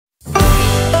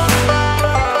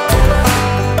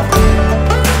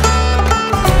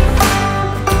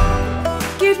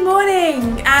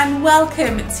and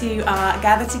welcome to our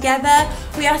Gather Together.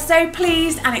 We are so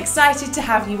pleased and excited to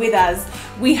have you with us.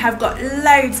 We have got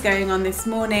loads going on this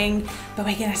morning, but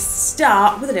we're going to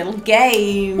start with a little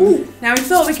game. Ooh. Now we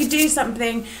thought we could do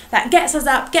something that gets us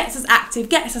up, gets us active,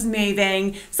 gets us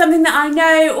moving, something that I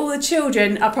know all the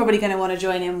children are probably going to want to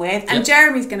join in with, and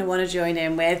Jeremy's going to want to join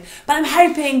in with, but I'm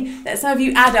hoping that some of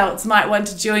you adults might want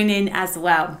to join in as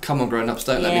well. Come on, grown-ups,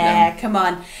 don't let me down. Yeah, come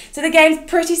on. So the game's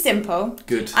pretty simple.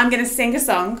 Good. I'm going to sing a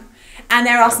song, and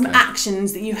there are some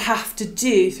actions that you have to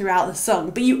do throughout the song,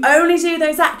 but you only do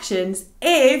those actions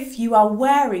if you are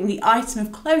wearing the item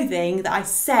of clothing that I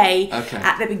say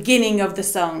at the beginning of the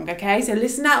song, okay? So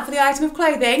listen out for the item of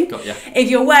clothing. Got ya. If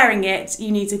you're wearing it,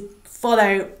 you need to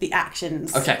follow the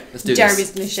actions. Okay, let's do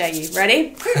Jeremy's going to show you.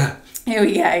 Ready? Here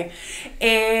we go.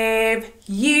 If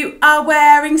you are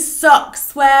wearing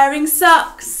socks, wearing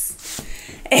socks.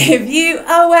 If you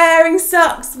are wearing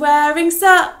socks,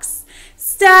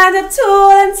 stand up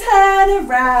tall and turn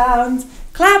around.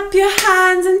 Clap your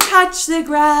hands and touch the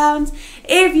ground.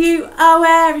 If you are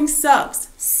wearing socks,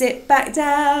 sit back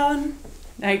down.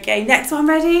 Okay, next one,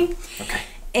 ready? Okay.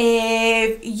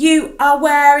 If you are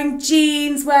wearing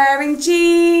jeans,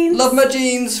 Love my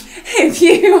jeans. If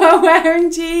you are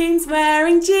wearing jeans,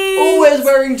 Always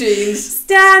wearing jeans.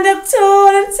 Stand up tall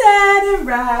and turn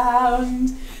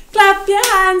around. Clap your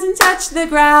hands and touch the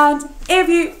ground. If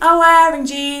you are wearing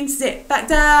jeans, sit back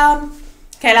down.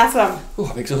 Okay, last one. Oh,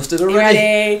 I'm exhausted already. You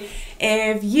ready?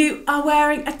 If you are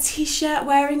wearing a t-shirt,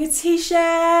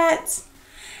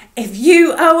 If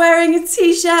you are wearing a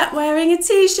t-shirt,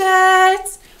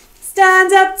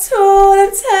 stand up tall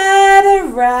and turn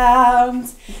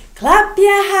around. Clap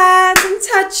your hands and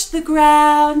touch the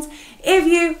ground. If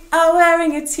you are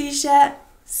wearing a t-shirt,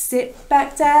 sit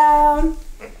back down.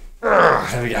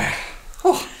 There we go.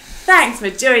 Oh. Thanks for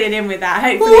joining in with that.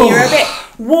 Hopefully you're a bit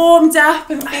warmed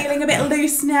up and feeling a bit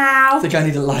loose now. I think I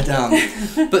need to lie down.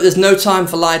 But there's no time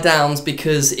for lie downs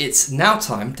because it's now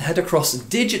time to head across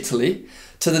digitally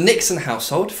to the Nixon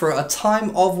household for a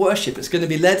time of worship. It's going to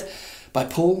be led by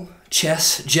Paul,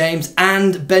 Chess, James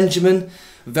and Benjamin.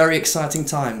 Very exciting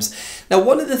times. Now,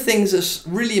 one of the things that's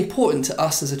really important to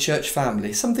us as a church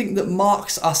family, something that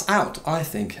marks us out, I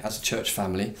think, as a church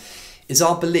family, is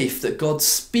our belief that God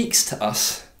speaks to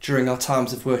us during our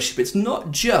times of worship. It's not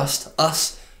just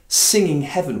us singing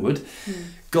heavenward.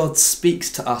 God speaks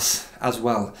to us as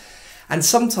well. And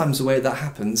sometimes the way that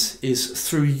happens is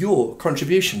through your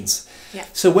contributions. Yeah.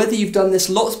 So whether you've done this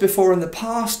lots before in the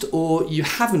past or you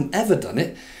haven't ever done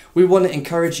it, we want to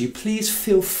encourage you, please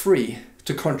feel free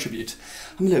to contribute.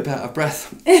 I'm a little bit out of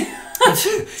breath. Do you want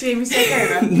me to take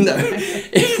over? No.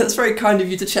 That's very kind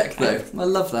of you to check though. I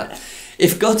love that.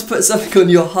 If God's put something on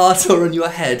your heart or on your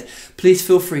head, please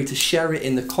feel free to share it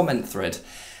in the comment thread.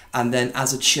 And then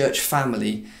as a church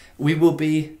family, we will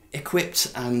be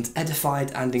equipped and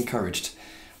edified and encouraged.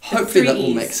 Hopefully that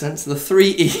all makes sense. The 3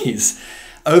 E's.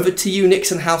 Over to you,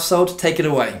 Nixon household. Take it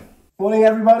away. Morning,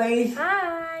 everybody.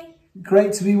 Hi.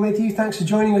 Great to be with you. Thanks for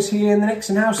joining us here in the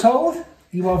Nixon household.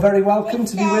 You are very welcome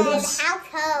to be with us.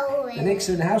 The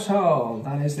Nixon household.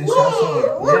 That is this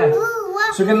household. Yeah.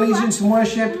 So we're going to lead you in some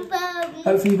worship.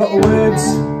 Hopefully you've got the words.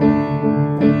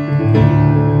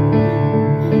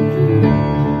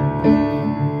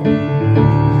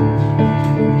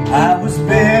 I was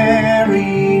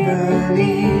buried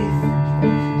beneath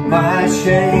my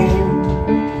shame.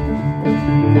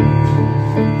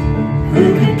 Who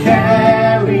could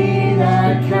carry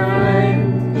that kind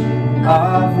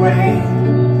of weight?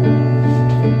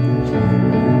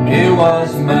 It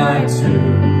was my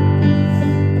turn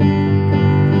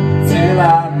till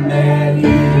I met you.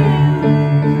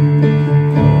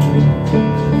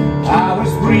 I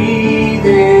was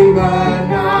breathing but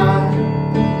not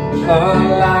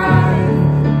alive.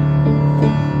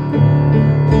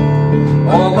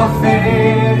 All my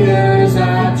failures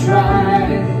I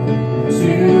tried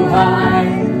to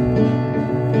hide.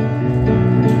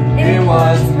 It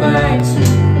was my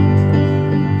turn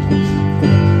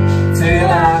till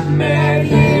I met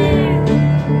you.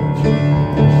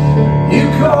 You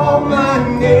called my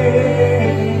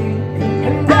name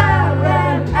and I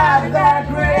ran out of that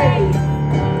grave,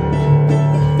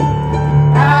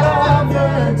 out of the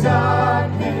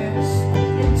darkness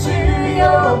into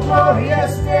your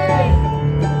glorious day.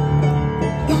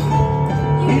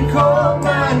 You called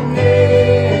my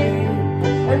name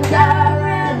and I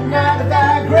ran out of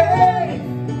that grave,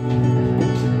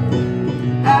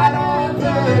 out of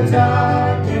the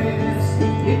darkness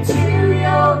into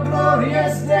your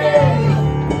glorious day.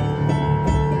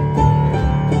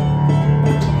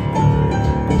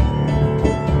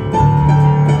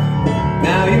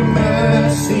 Now your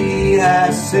mercy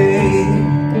has saved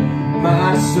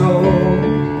my soul.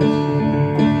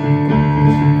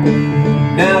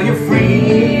 Now your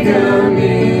freedom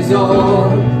is all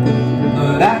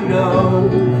that I know.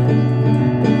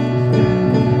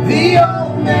 The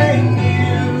old man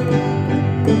knew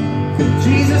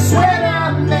Jesus when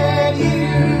I met you.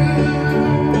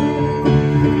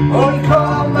 Oh, he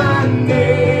called my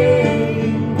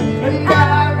name, and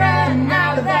I ran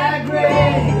out of that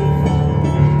grave,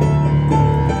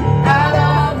 out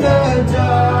of the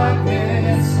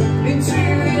darkness, into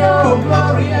your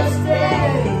glorious day.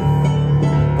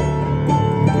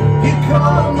 You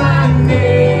called my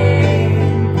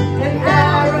name, and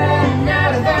I ran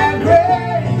out of that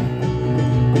grave,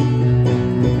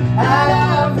 out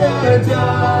of the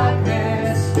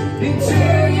darkness, into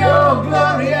your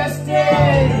glorious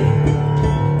day.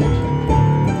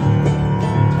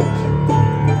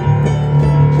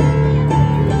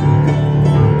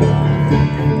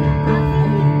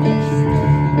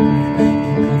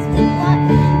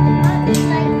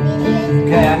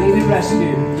 Okay, I needed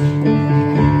rescue.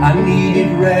 I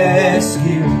needed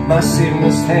rescue. My sin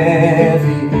was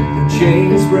heavy. The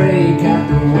chains break at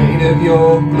the weight of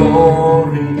your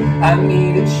glory. I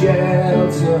needed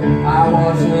shelter. I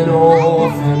was an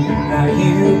orphan. Now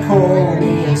you call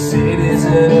me a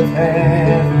citizen of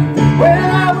heaven. When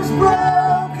I was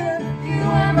broken, you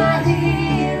were my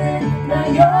healing. Now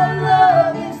your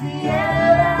love is the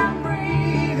air I'm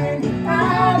breathing. I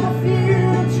have a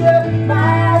future.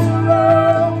 My eyes are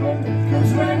open,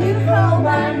 'cause when you call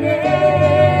my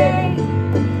name,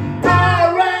 I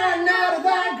ran out of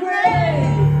that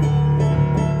grave,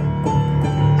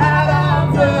 out of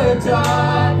the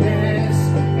darkness,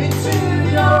 into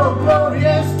your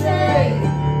glorious day.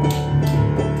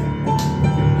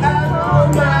 I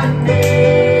called my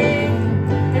name,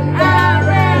 and I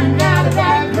ran out of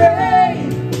that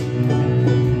grave,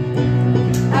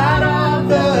 out of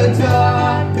the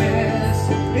darkness,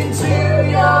 into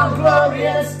your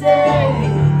glorious day.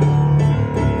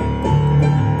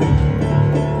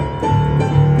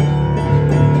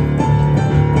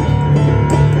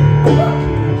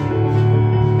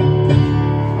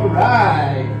 All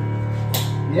right.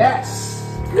 Yes.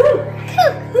 Woo.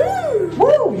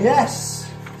 Woo. Yes.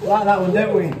 We like that one,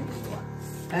 don't we?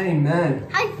 Amen.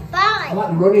 High I five.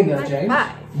 like running though, James.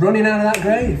 five. Running out of that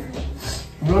grave.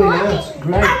 Running out.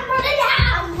 Great. I'm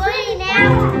running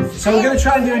out. So we're going to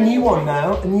try and do a new one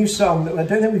now, a new song that I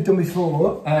don't think we've done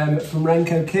before, from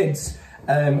Renko Kids,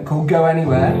 called Go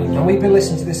Anywhere. And we've been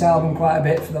listening to this album quite a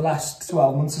bit for the last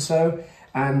 12 months or so,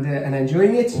 and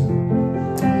enjoying it.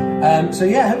 So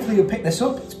yeah, hopefully you'll pick this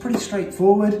up. It's pretty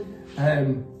straightforward.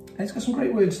 And it's got some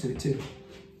great words to it too.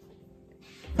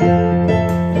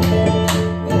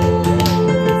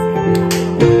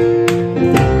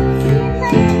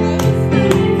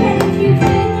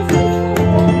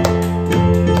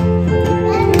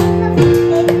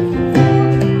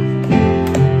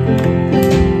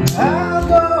 I'll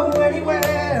go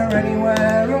anywhere,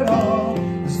 anywhere at all,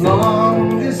 as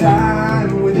long as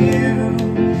I'm with you.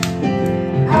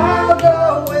 I'll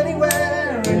go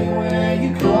anywhere, anywhere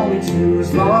you call me to,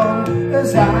 as long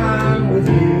as I'm with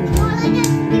you.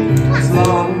 As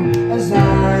long as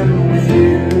I'm with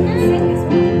you.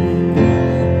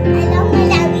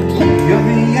 You're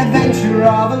the adventure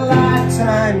of a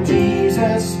lifetime,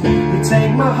 Jesus. You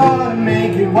take my heart and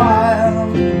make it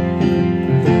wild.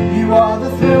 You are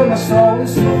the thrill my soul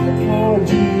is looking for,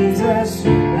 Jesus.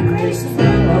 Your grace has no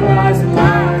horizon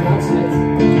line. That's it.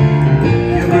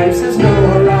 Your grace has no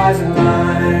horizon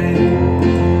line.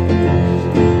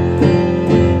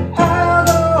 I'll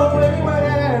go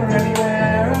anywhere,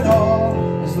 anywhere at all,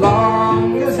 as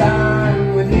long as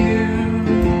I'm with you.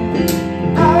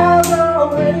 I'll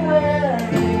go anywhere,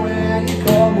 anywhere you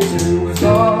call me to, as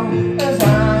long as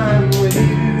I'm with you.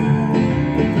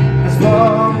 As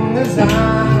long as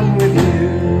I'm with you.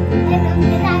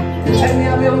 Take me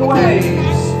out beyond the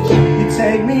waves. You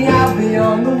take me out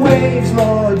beyond the waves,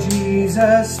 Lord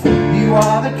Jesus. You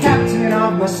are the captain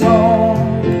of my soul.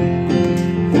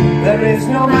 There is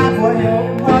no map where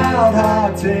your wild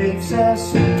heart takes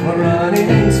us. We're running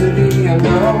into the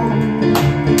unknown.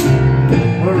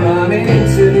 We're running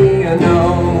into the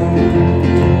unknown.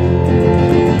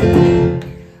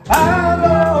 I'll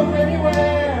go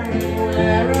anywhere,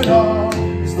 anywhere at all,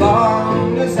 as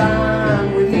long as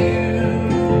I'm with you.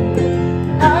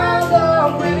 I'll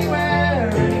go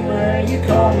anywhere, anywhere you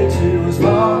call me to, as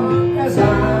long as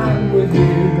I'm with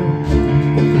you.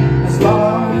 As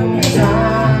long as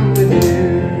I'm with you.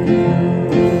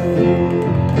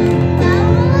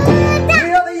 We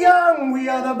are the young, we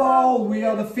are the bold, we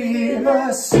are the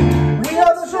fearless. We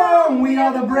are the strong, we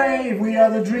are the brave, we are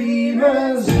the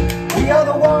dreamers. are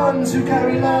the ones who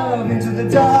carry love into the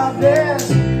darkness.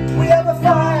 We are the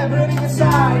fire burning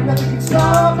inside, nothing can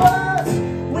stop us.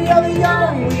 We are the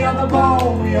young, we are the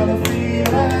bold, we are the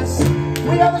fearless.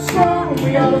 We are the strong,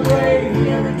 we are the brave,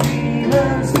 we are the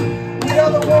dreamers. We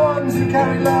are the ones who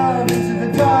carry love into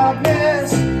the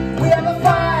darkness. We are the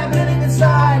fire burning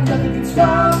inside, nothing can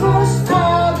stop us.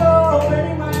 I'll go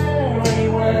anywhere,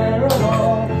 anywhere at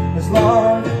all, as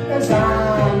long as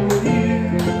I'm with you.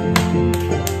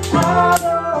 I'll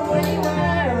go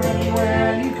anywhere,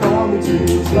 anywhere you call me to,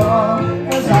 as long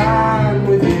as I'm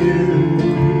with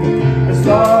you. As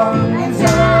long as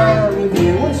I'm with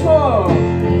you. Once more.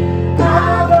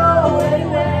 I'll go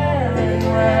anywhere,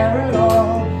 anywhere at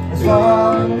all, as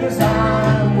long as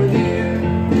I'm with you.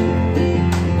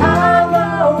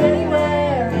 I'll go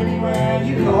anywhere, anywhere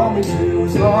you call me to,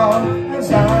 as long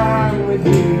as I'm with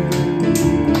you.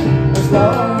 As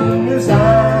long as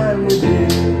I'm with you.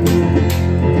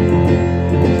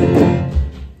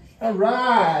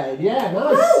 Alright, yeah,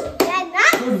 nice. Woo! Yeah,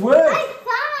 nice. Good work. High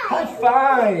five. High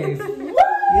five. Woo!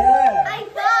 Yeah. High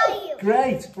five.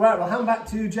 Great. Right, we'll hand back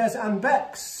to Jez and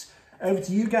Bex. Over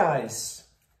to you guys.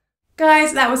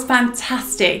 Guys, that was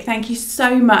fantastic. Thank you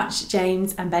so much,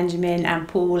 James and Benjamin and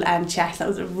Paul and Chess. That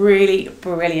was really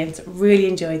brilliant. Really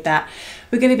enjoyed that.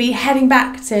 We're going to be heading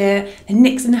back to the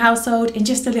Nixon household in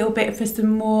just a little bit for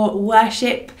some more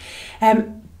worship.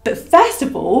 But first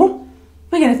of all,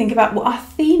 we're going to think about what our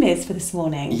theme is for this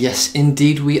morning. Yes,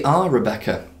 indeed we are,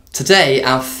 Rebecca. Today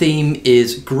our theme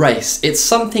is grace. It's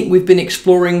something we've been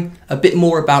exploring a bit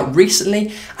more about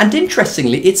recently, and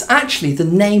interestingly it's actually the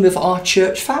name of our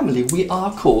church family. We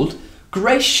are called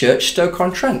Grace Church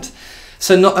Stoke-on-Trent.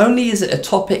 So not only is it a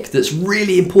topic that's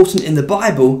really important in the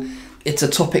Bible, it's a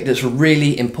topic that's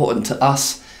really important to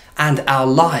us and our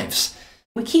lives.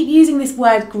 We keep using this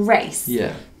word grace,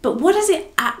 Yeah. but what does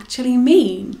it actually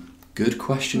mean? Good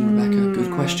question, Rebecca,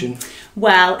 good question.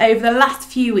 Well, over the last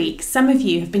few weeks, some of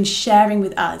you have been sharing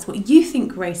with us what you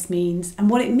think grace means and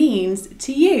what it means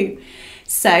to you.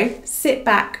 So sit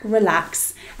back,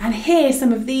 relax, and hear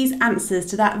some of these answers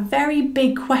to that very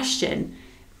big question.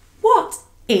 What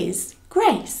is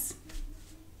grace?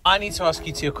 I need to ask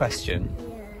you two a question.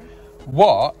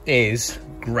 What is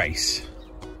grace?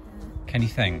 Can you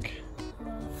think?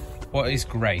 What is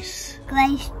grace?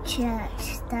 Grace Church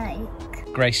Stoke.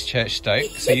 Grace Church Stoke.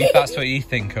 So that's what you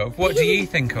think of. What do you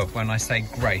think of when I say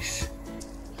grace?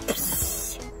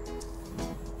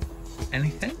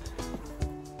 Anything?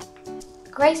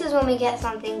 Grace is when we get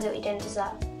something that we don't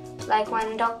deserve. Like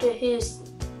when Doctor Who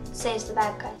saves the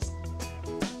bad guys.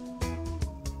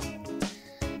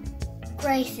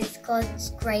 Grace is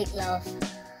God's great love.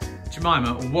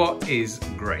 Jemima, what is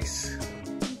grace?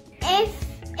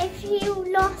 If you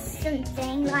lost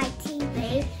something like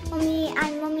TV, Mummy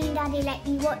and Daddy let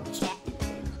you watch it.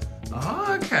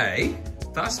 Oh, okay.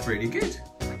 That's really good.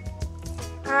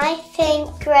 I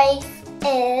think grace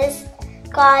is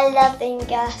God loving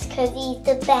us because He's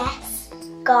the best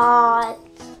God.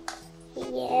 He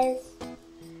is.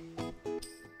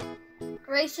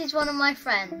 Grace is one of my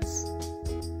friends.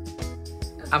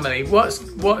 Emily,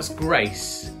 what's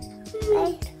grace?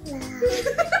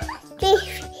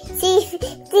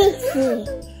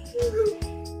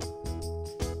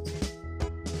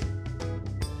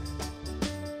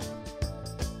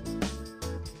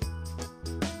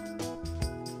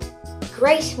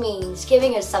 Grace means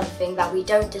giving us something that we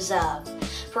don't deserve.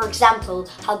 For example,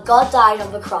 how God died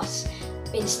on the cross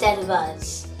instead of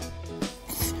us.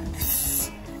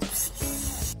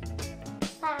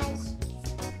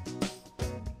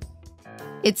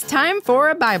 It's time for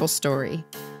a Bible story.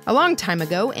 A long time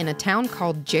ago, in a town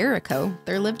called Jericho,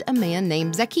 there lived a man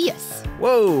named Zacchaeus.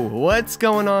 Whoa, what's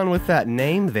going on with that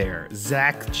name there?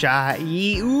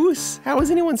 Zacchaeus? How is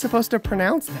anyone supposed to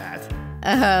pronounce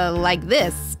that? Like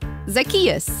this.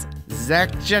 Zacchaeus.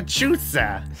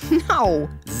 Zacchachusa. No.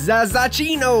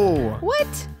 Zazacchino.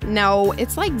 What? No,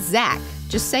 it's like Zach.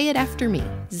 Just say it after me.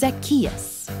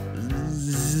 Zacchaeus.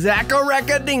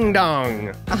 Zachareka Ding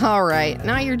Dong. All right,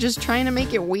 now you're just trying to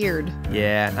make it weird.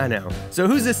 Yeah, I know. So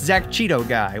who's this Zach Cheeto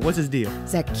guy? What's his deal?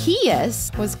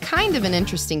 Zacchaeus was kind of an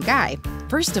interesting guy.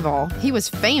 First of all, he was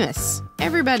famous.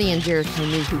 Everybody in Jericho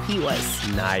knew who he was.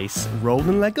 Nice.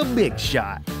 Rolling like a big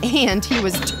shot. And he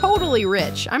was totally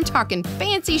rich. I'm talking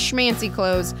fancy schmancy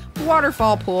clothes,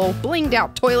 waterfall pool, blinged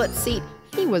out toilet seat.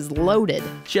 He was loaded.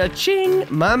 Cha-ching!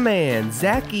 My man,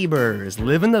 Zach Ebers,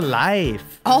 living the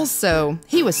life. Also,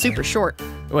 he was super short.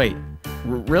 Wait,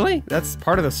 Really? That's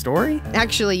part of the story?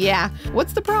 Actually, yeah.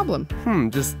 What's the problem?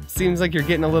 Just seems like you're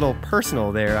getting a little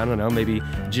personal there. I don't know, maybe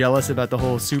jealous about the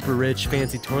whole super rich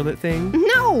fancy toilet thing?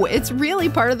 No, it's really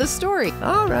part of the story.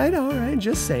 All right,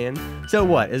 just saying. So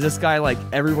what, is this guy like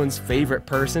everyone's favorite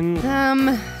person?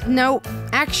 No.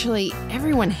 Actually,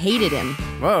 everyone hated him.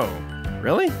 Whoa,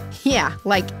 really? Yeah,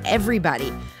 like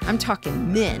everybody. I'm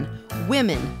talking men,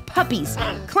 women, puppies,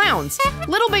 clowns,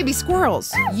 little baby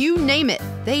squirrels, you name it.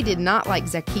 They did not like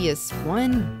Zacchaeus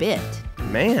one bit.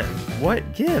 Man,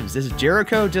 what gives? Is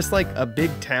Jericho just like a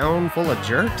big town full of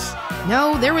jerks?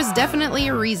 No, there was definitely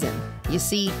a reason. You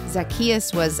see,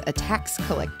 Zacchaeus was a tax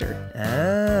collector.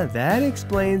 Ah, that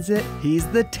explains it. He's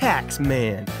the tax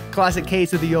man. Classic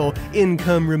case of the old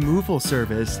income removal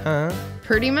service, huh?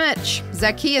 Pretty much.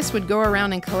 Zacchaeus would go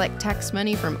around and collect tax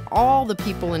money from all the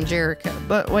people in Jericho.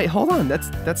 But wait, hold on.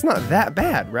 That's not that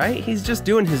bad, right? He's just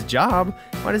doing his job.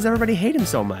 Why does everybody hate him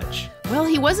so much? Well,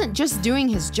 he wasn't just doing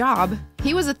his job.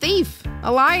 He was a thief,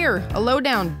 a liar, a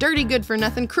low-down, dirty,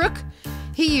 good-for-nothing crook.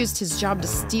 He used his job to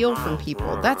steal from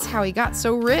people. That's how he got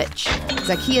so rich.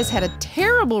 Zacchaeus had a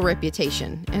terrible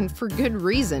reputation, and for good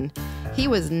reason. He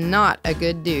was not a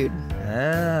good dude.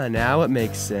 Ah, now it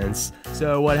makes sense.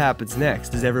 So what happens next?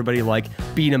 Does everybody like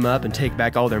beat him up and take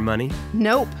back all their money?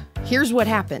 Nope. Here's what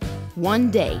happened.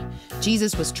 One day,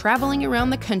 Jesus was traveling around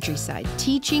the countryside,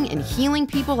 teaching and healing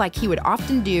people like he would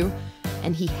often do,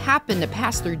 and he happened to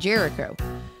pass through Jericho.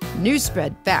 News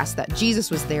spread fast that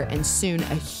Jesus was there, and soon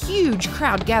a huge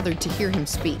crowd gathered to hear him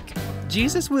speak.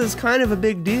 Jesus was kind of a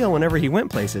big deal whenever he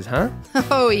went places, huh?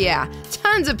 Oh yeah,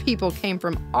 tons of people came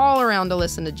from all around to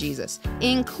listen to Jesus,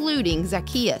 including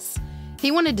Zacchaeus.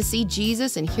 He wanted to see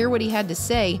Jesus and hear what he had to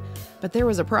say, but there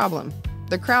was a problem.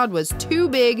 The crowd was too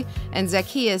big, and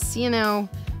Zacchaeus,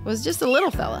 was just a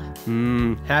little fella.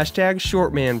 Hashtag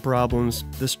short man problems.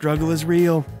 The struggle is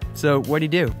real. So what'd he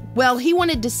do? Well, he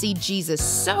wanted to see Jesus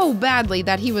so badly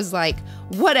that he was like,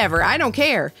 whatever, I don't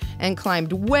care, and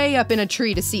climbed way up in a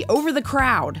tree to see over the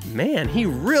crowd. Man, he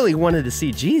really wanted to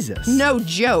see Jesus. No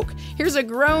joke. Here's a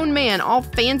grown man, all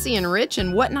fancy and rich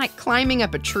and whatnot, climbing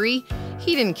up a tree.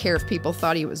 He didn't care if people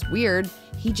thought he was weird.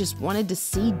 He just wanted to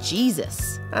see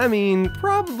Jesus. I mean,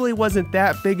 probably wasn't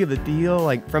that big of a deal.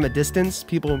 Like, from a distance,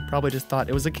 people probably just thought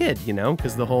it was a kid,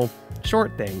 because the whole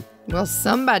short thing. Well,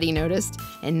 somebody noticed,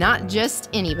 and not just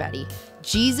anybody.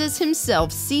 Jesus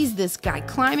himself sees this guy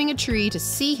climbing a tree to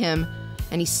see him,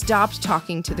 and he stopped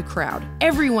talking to the crowd.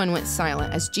 Everyone went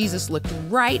silent as Jesus looked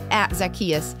right at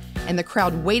Zacchaeus, and the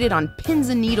crowd waited on pins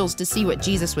and needles to see what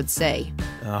Jesus would say.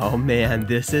 Oh man,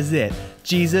 this is it.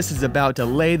 Jesus is about to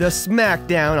lay the smack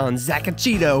down on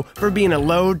Zacchaeus for being a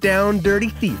low-down, dirty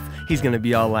thief. He's gonna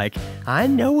be all like, I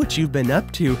know what you've been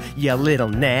up to, you little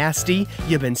nasty.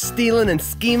 You've been stealing and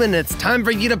scheming, and it's time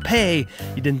for you to pay.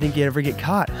 You didn't think you'd ever get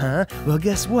caught, huh? Well,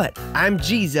 guess what? I'm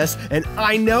Jesus, and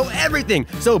I know everything.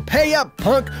 So pay up,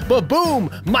 punk.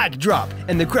 Ba-boom! Mic drop.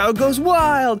 And the crowd goes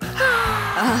wild.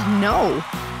 No,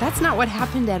 that's not what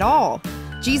happened at all.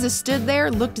 Jesus stood there,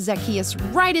 looked Zacchaeus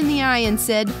right in the eye, and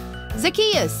said,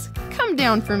 Zacchaeus, come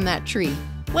down from that tree.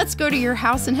 Let's go to your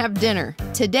house and have dinner.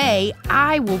 Today,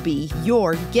 I will be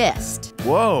your guest.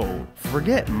 Whoa,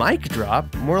 forget mic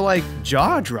drop, more like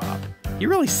jaw drop. He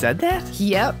really said that?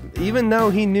 Yep. Even though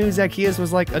he knew Zacchaeus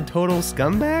was like a total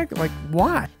scumbag? Like,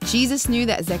 why? Jesus knew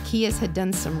that Zacchaeus had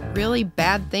done some really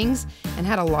bad things and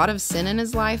had a lot of sin in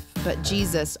his life, but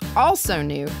Jesus also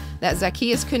knew that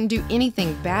Zacchaeus couldn't do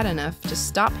anything bad enough to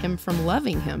stop him from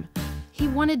loving him. He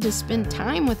wanted to spend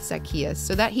time with Zacchaeus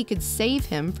so that he could save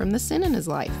him from the sin in his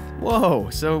life. Whoa,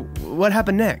 so what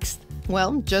happened next?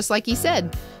 Well, just like he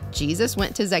said, Jesus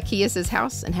went to Zacchaeus'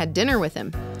 house and had dinner with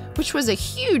him, which was a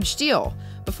huge deal.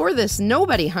 Before this,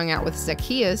 nobody hung out with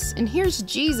Zacchaeus, and here's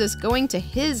Jesus going to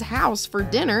his house for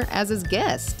dinner as his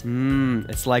guest.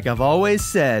 It's like I've always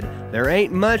said, there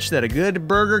ain't much that a good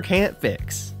burger can't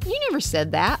fix. You never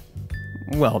said that.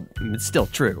 Well, it's still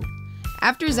true.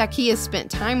 After Zacchaeus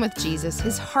spent time with Jesus,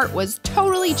 his heart was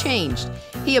totally changed.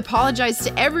 He apologized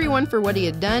to everyone for what he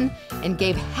had done and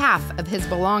gave half of his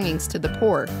belongings to the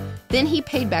poor. Then he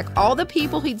paid back all the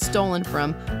people he'd stolen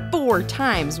from 4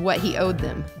 times what he owed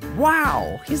them.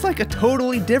 Wow, he's like a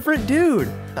totally different dude.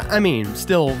 I mean,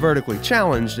 still vertically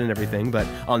challenged and everything, but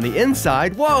on the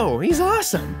inside, whoa, he's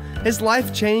awesome. His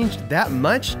life changed that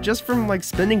much just from like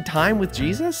spending time with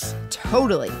Jesus?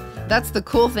 Totally. That's the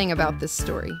cool thing about this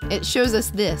story. It shows us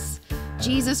this.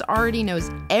 Jesus already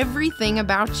knows everything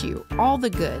about you, all the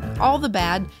good, all the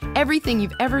bad, everything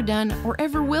you've ever done or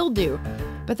ever will do.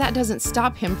 But that doesn't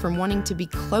stop him from wanting to be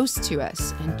close to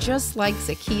us. And just like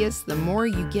Zacchaeus, the more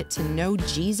you get to know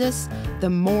Jesus, the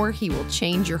more he will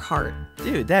change your heart.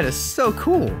 Dude, that is so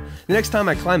cool. The next time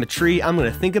I climb a tree, I'm going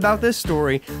to think about this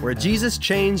story where Jesus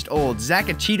changed old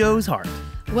Zacchacheeto's heart.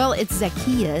 Well, it's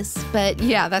Zacchaeus, but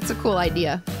yeah, that's a cool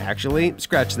idea. Actually,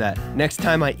 scratch that. Next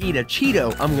time I eat a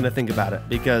Cheeto, I'm going to think about it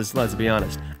because, let's be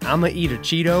honest, I'm going to eat a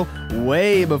Cheeto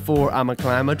way before I'm going to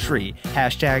climb a tree.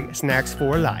 Hashtag snacks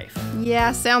for life.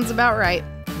 Yeah, sounds about right.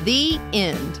 The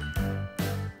end.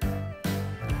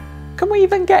 Can we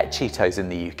even get Cheetos in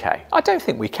the UK? I don't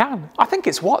think we can. I think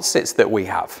it's Wotsits that we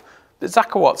have. The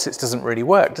Zacca Wotsits doesn't really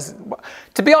work.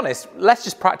 To be honest, let's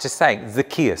just practice saying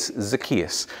Zacchaeus,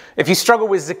 Zacchaeus. If you struggle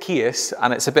with Zacchaeus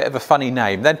and it's a bit of a funny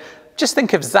name, then just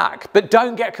think of Zach. But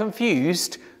don't get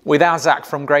confused with our Zach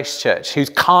from Grace Church, who's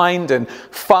kind and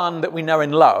fun that we know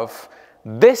and love.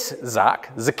 This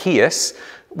Zach, Zacchaeus,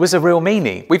 was a real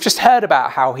meanie. We've just heard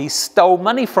about how he stole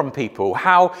money from people,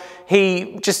 how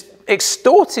he just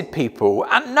extorted people,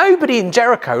 and nobody in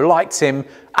Jericho liked him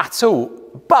at all.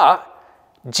 But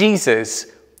Jesus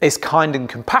is kind and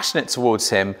compassionate towards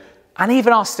him and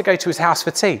even asked to go to his house for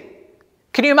tea.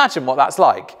 Can you imagine what that's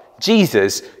like?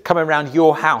 Jesus coming around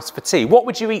your house for tea. What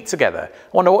would you eat together? I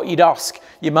wonder what you'd ask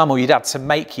your mum or your dad to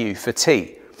make you for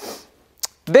tea.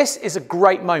 This is a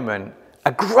great moment,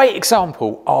 a great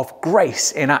example of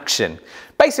grace in action.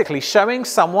 Basically showing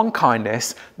someone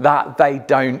kindness that they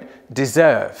don't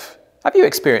deserve. Have you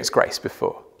experienced grace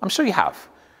before? I'm sure you have.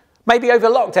 Maybe over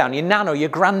lockdown, your nan or your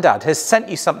granddad has sent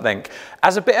you something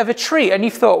as a bit of a treat and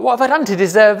you've thought, what have I done to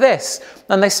deserve this?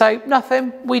 And they say,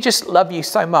 nothing, we just love you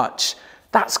so much.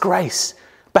 That's grace.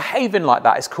 Behaving like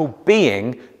that is called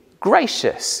being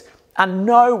gracious. And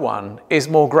no one is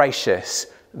more gracious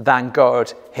than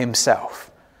God himself.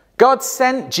 God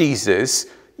sent Jesus,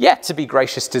 to be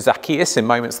gracious to Zacchaeus in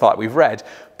moments like we've read,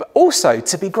 but also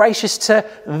to be gracious to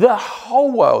the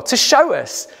whole world, to show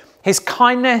us his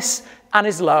kindness and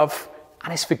his love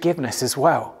and his forgiveness as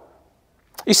well.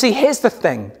 You see, here's the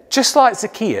thing. Just like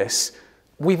Zacchaeus,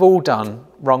 we've all done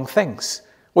wrong things.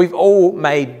 We've all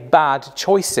made bad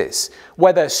choices,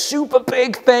 whether super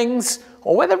big things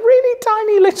or whether really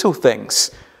tiny little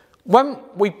things. When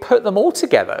we put them all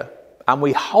together and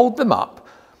we hold them up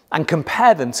and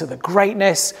compare them to the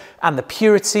greatness and the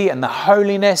purity and the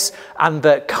holiness and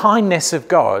the kindness of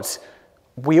God,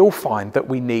 we all find that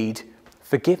we need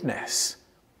forgiveness.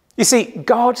 You see,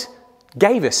 God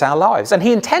gave us our lives and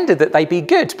he intended that they be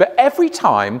good. But every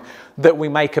time that we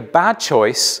make a bad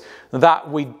choice,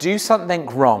 that we do something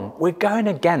wrong, we're going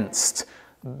against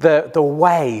the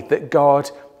way that God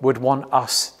would want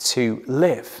us to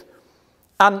live.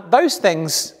 And those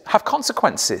things have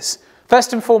consequences.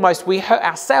 First and foremost, we hurt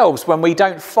ourselves when we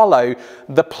don't follow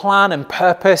the plan and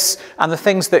purpose and the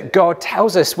things that God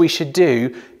tells us we should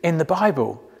do in the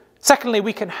Bible. Secondly,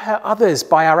 we can hurt others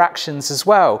by our actions as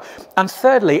well. And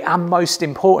thirdly, and most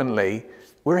importantly,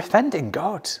 we're offending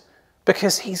God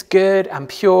because he's good and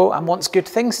pure and wants good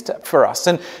things for us.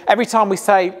 And every time we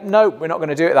say, no, we're not going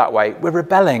to do it that way, we're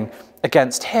rebelling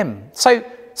against him. So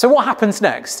what happens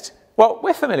next? Well,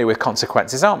 we're familiar with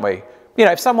consequences, aren't we? You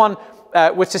know, if someone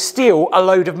were to steal a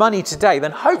load of money today, then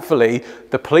hopefully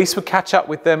the police would catch up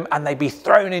with them and they'd be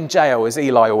thrown in jail, as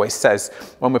Eli always says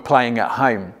when we're playing at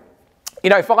home. You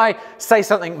know, if I say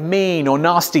something mean or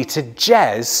nasty to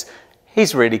Jez,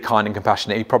 he's really kind and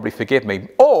compassionate, he'd probably forgive me.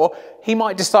 Or he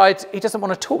might decide he doesn't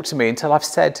want to talk to me until I've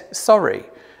said sorry.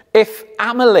 If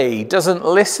Amelie doesn't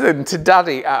listen to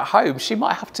Daddy at home, she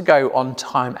might have to go on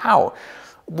time out.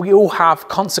 We all have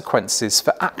consequences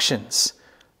for actions.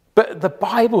 But the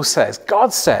Bible says,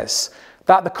 God says,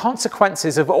 that the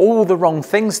consequences of all the wrong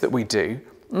things that we do,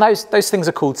 and those things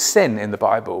are called sin in the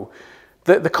Bible,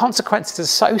 that the consequences are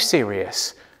so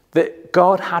serious that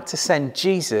God had to send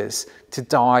Jesus to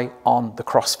die on the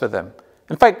cross for them.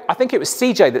 In fact, I think it was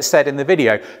CJ that said in the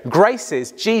video, grace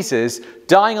is Jesus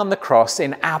dying on the cross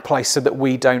in our place so that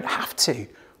we don't have to.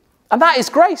 And that is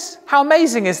grace. How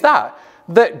amazing is that?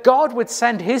 That God would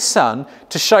send his son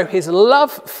to show his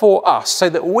love for us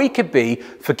so that we could be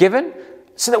forgiven,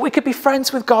 so that we could be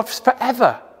friends with God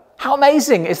forever. How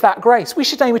amazing is that grace? We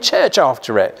should name a church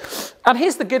after it. And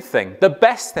here's the good thing. The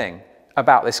best thing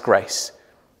about this grace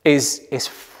is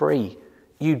free.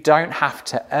 You don't have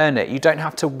to earn it. You don't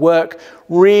have to work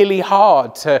really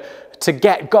hard to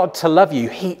get God to love you.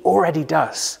 He already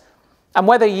does. And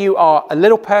whether you are a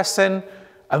little person,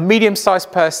 a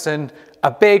medium-sized person, a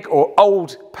big or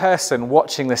old person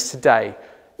watching this today,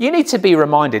 you need to be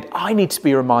reminded, I need to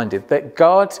be reminded that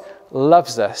God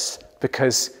loves us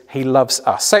because he loves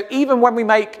us. So even when we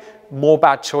make more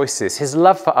bad choices, his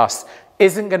love for us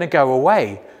isn't going to go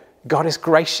away. God is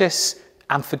gracious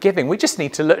and forgiving. We just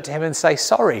need to look to him and say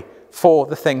sorry for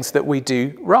the things that we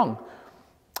do wrong.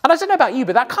 And I don't know about you,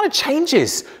 but that kind of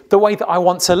changes the way that I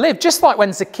want to live. Just like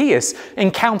when Zacchaeus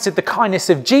encountered the kindness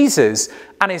of Jesus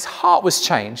and his heart was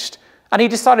changed and he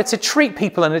decided to treat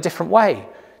people in a different way,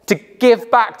 to give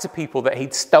back to people that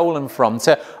he'd stolen from,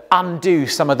 to undo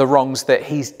some of the wrongs that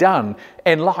he's done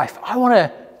in life. I want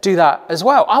to do that as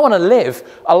well. I want to live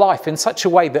a life in such a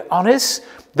way that honors,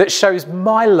 that shows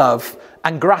my love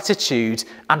and gratitude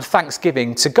and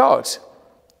thanksgiving to God.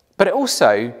 But it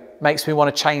also makes me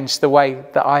want to change the way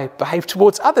that I behave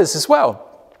towards others as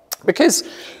well. Because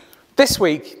this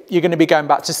week, you're going to be going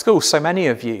back to school, so many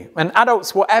of you. And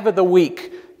adults, whatever the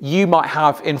week you might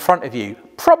have in front of you,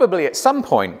 probably at some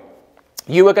point,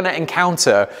 you are going to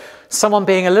encounter someone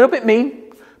being a little bit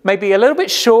mean, maybe a little bit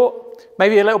short,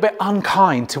 maybe a little bit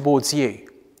unkind towards you.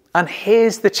 And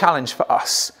here's the challenge for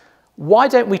us. Why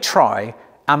don't we try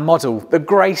and model the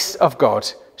grace of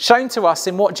God shown to us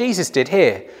in what Jesus did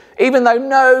here? Even though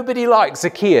nobody liked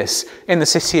Zacchaeus in the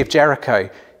city of Jericho,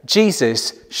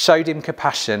 Jesus showed him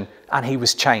compassion and he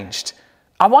was changed.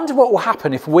 I wonder what will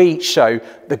happen if we show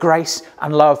the grace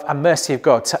and love and mercy of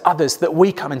God to others that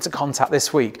we come into contact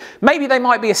this week. Maybe they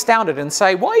might be astounded and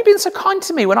say, why are you being so kind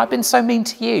to me when I've been so mean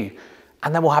to you?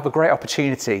 And then we'll have a great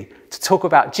opportunity to talk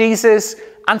about Jesus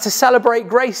and to celebrate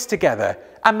grace together.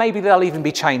 And maybe they'll even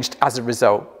be changed as a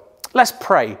result. Let's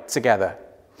pray together.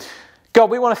 God,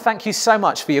 we want to thank you so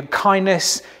much for your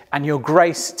kindness and your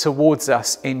grace towards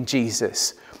us in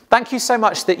Jesus. Thank you so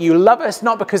much that you love us,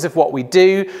 not because of what we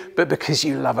do, but because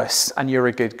you love us and you're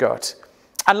a good God.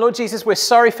 And Lord Jesus, we're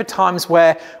sorry for times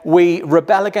where we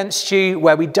rebel against you,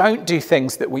 where we don't do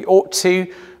things that we ought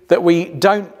to, that we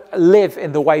don't live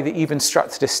in the way that you've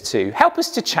instructed us to. Help us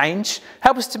to change.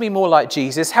 Help us to be more like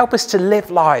Jesus. Help us to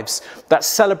live lives that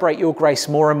celebrate your grace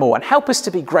more and more. And help us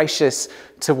to be gracious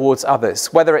towards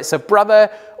others, whether it's a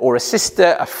brother or a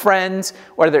sister, a friend,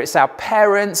 whether it's our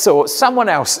parents or someone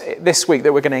else this week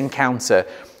that we're going to encounter.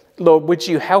 Lord, would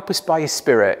you help us by your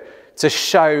Spirit to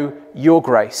show your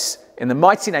grace? In the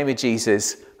mighty name of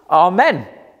Jesus, amen.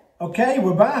 Okay,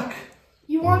 we're back.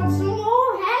 You want some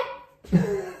more,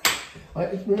 hey?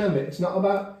 Remember, it's not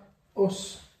about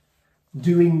us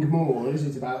doing more, is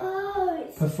it? About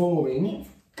performing. It's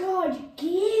God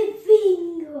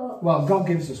giving us. Well, God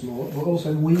gives us more, but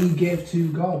also we give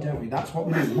to God, don't we? That's what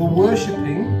we do. We're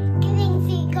worshipping. Giving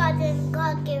to God and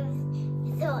God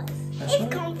gives us. That's it's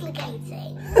right.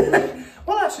 complicated.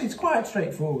 Well, actually, it's quite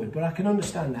straightforward, but I can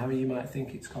understand how you might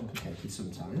think it's complicated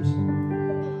sometimes.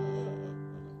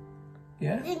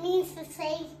 Yeah? It means the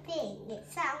same thing. It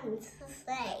sounds the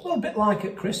same. Well, a bit like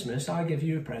at Christmas, I give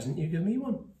you a present, you give me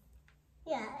one.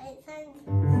 Yeah, it sounds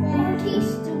the same. At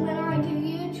Easter, when I give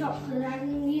you a chocolate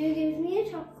and you give me a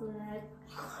chocolate.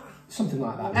 Something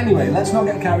like that. Anyway, let's not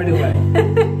get carried away.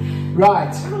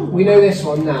 Right, we know this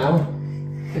one now.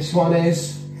 This one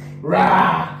is...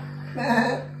 Rah!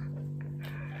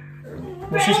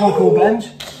 What's this one called, Benj?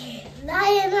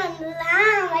 Lion and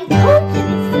Lamb. I told you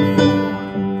this before.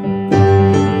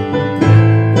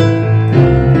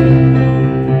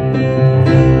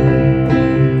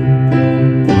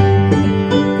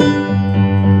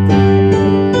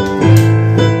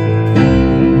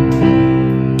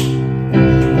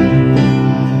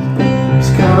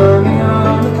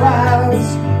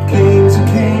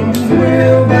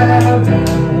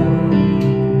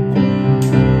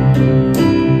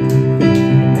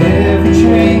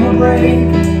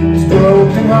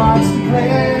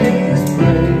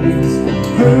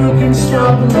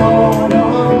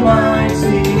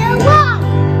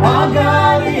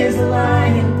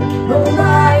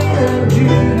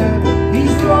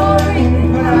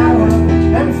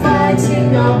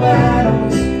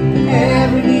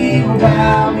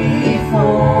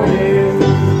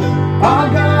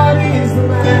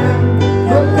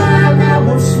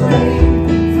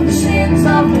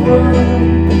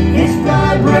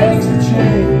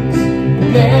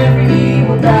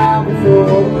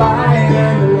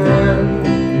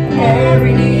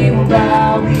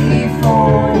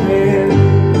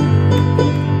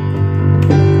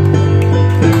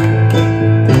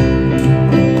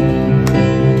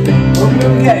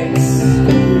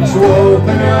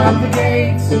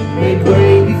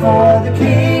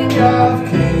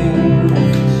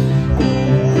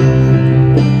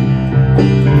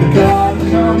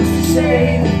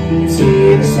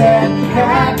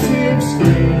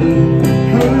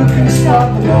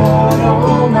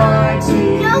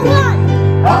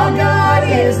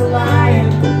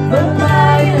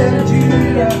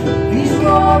 He's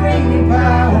roaring in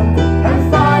power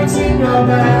and fighting our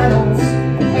battles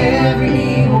every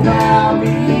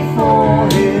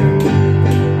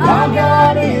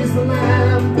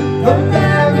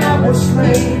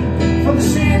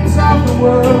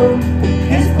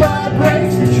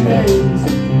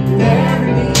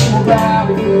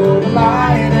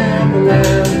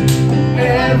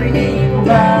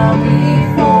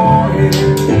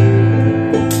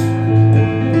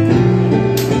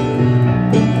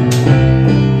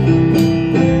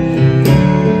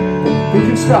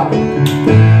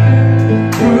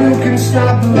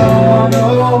stop the Lord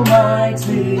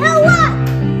Almighty? No one.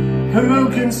 Who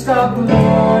can stop the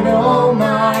Lord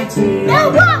Almighty? No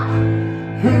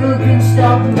one. Who can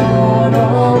stop the Lord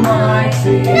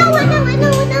Almighty? No one, no one, no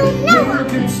one, no one. Who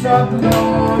can stop the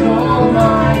Lord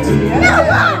Almighty? No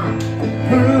one.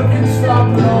 Who can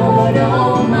stop the Lord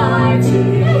Almighty?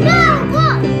 No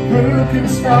one. Who can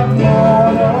stop the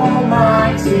Lord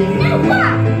Almighty? No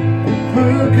one.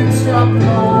 Who can stop the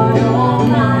Lord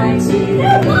Almighty?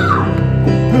 No one.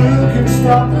 Who can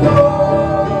stop the Lord?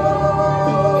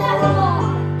 No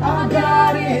one. Our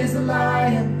God is the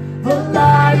Lion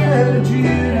of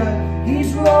Judah.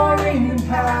 He's roaring in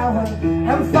power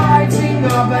and fighting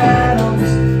our battles.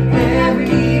 Every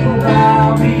knee will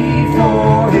bow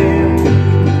before Him.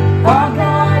 Our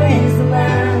God is the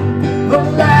Lamb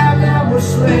that was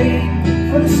slain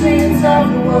for the sins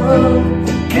of the world.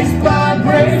 His blood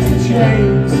breaks the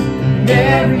chains.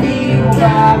 Every knee will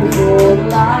bow before the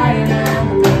Lion and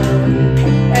the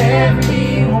Lamb. Every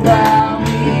knee will bow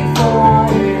before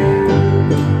Him.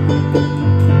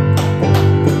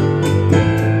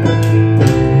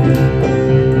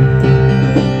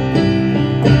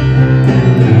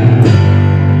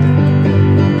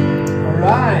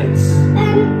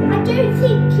 I don't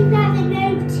think you've ever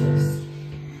noticed,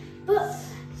 but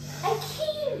a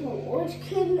keyboard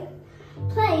can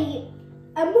play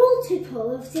a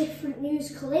multiple of different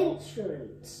musical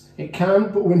instruments. It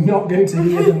can, but we're not going to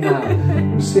hear them now.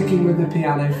 We're sticking with the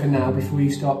piano for now before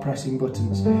you start pressing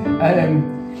buttons.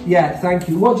 Yeah, thank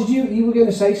you. What did you were going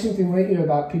to say something, weren't you,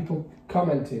 about people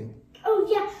commenting? Oh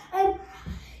yeah,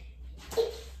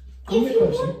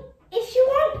 if you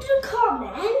want to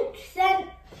comment, then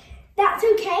that's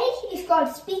okay if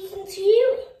God's speaking to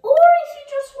you, or if you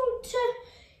just want to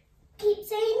keep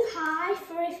saying hi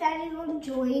for if anyone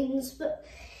joins. But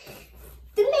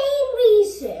the main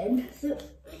reason that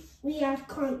we have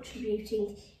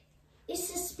contributing is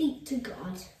to speak to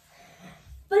God.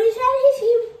 But if any of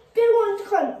you don't want to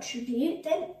contribute,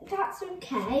 then that's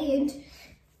okay, and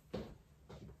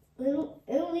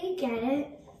we get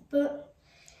it, but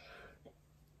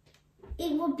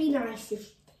it would be nice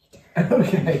if.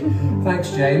 Okay,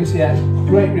 thanks James. Yeah,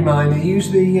 great reminder. Use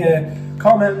the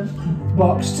comment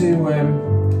box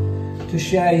to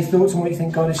share your thoughts on what you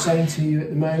think God is saying to you at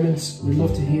the moment. We'd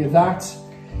love to hear that.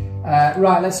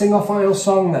 Right, let's sing our final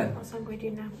song then. What song we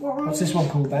do now? What's this one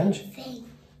called, Benj?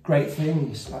 Great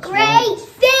Things. That's Great right.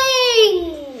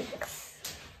 Things!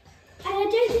 And I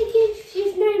don't think if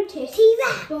you've noticed,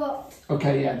 but...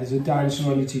 Okay, yeah, there's a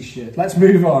dinosaur on your t-shirt. Let's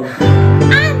move on.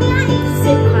 I'm like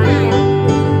Superman.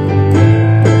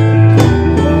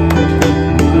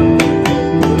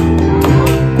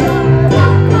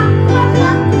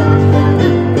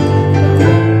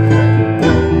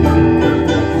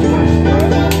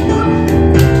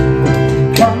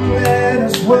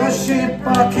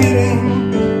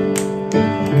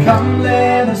 Come,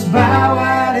 let us bow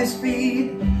at His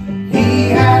feet. He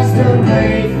has done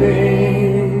great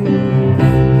things.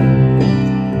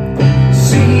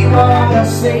 See what our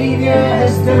Savior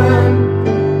has done.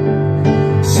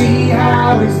 See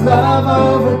how His love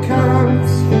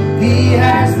overcomes. He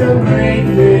has done great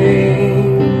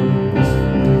things.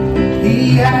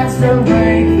 He has done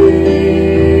great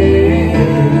things.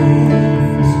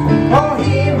 Oh,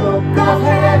 hero of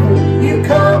heaven, you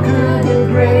conquered the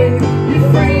grave.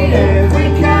 Free every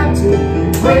captive,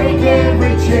 break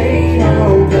every chain,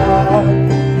 oh God.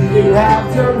 You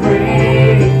have done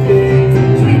great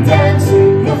things. We dance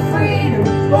in your freedom,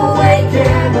 awake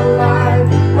and alive.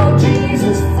 Oh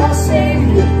Jesus, our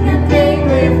Savior, your name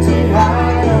lifted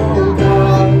high, oh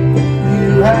God.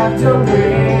 You have done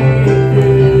great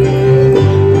things.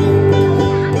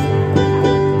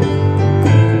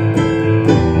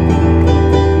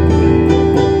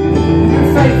 You're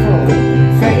faithful,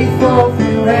 faithful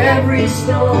through every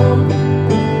storm.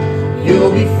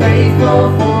 You'll be faithful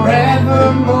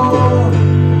forevermore.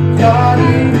 God,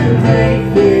 you do great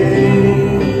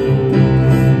things,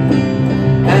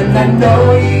 and I know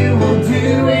you will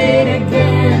do it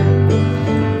again,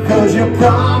 'cause your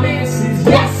promise is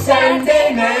yes and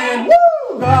amen.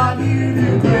 Woo! God, you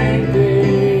do great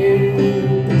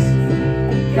things.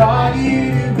 God,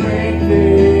 you do great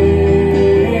things.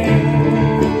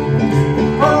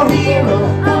 Oh, hero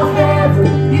of heaven,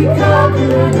 you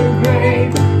conquer the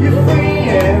grave. You free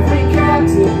every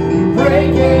captive,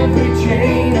 break every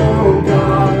chain, oh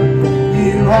God.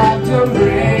 You have done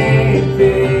great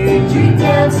things. You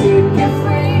dance in your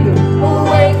freedom,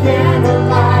 awake and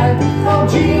alive. Oh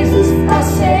Jesus, I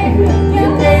say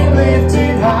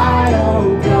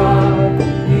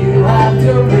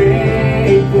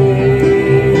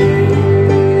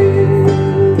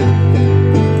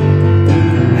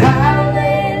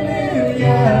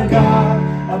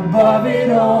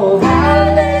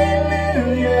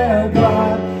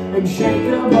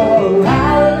unshakable.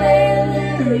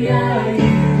 Hallelujah,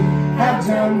 you have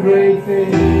done great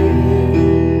things.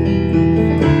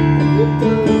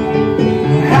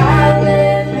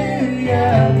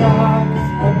 Hallelujah, God,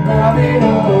 above it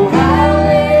all.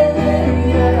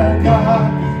 Hallelujah,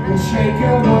 God,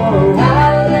 unshakable.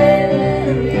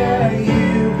 Hallelujah,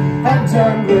 you have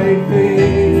done great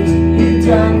things. You've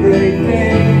done great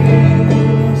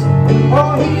things.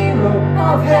 Oh, hero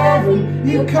of heaven,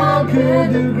 you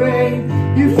conquered the grave.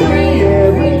 You free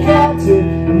every captive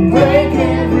and break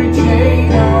every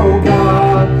chain. Oh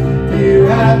God, you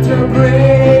have done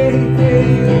great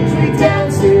things. We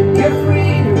dance in your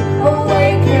freedom,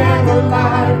 awake and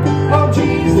alive. Oh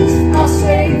Jesus, our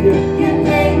Savior, your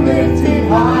name lifted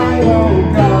high. Oh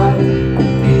God,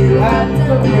 you have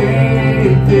done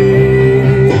great things.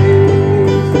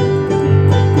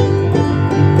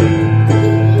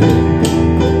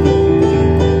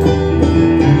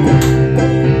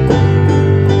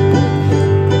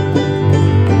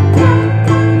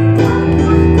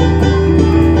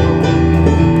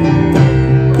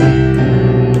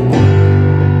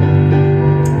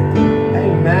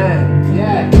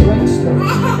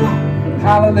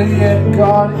 Hallelujah,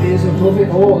 God is above it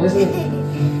all, isn't he?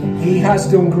 He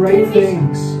has done great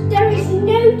things. There is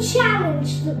no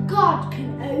challenge that God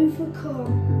can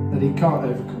overcome. That he can't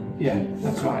overcome. Yeah,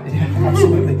 that's right. Yeah,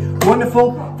 absolutely.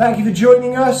 Wonderful. Thank you for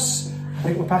joining us. I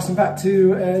think we're passing back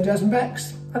to Jasmine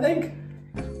Bex, I think.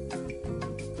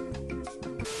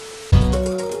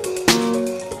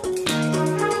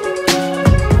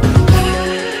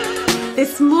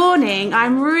 This morning,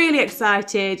 I'm really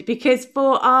excited because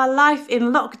for our Life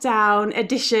in Lockdown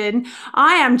edition,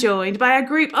 I am joined by a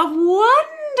group of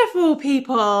wonderful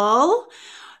people.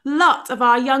 Lots of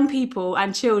our young people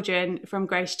and children from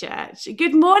Grace Church.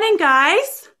 Good morning,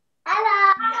 guys.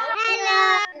 Hello.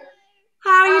 Hello.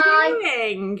 How are you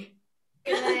doing?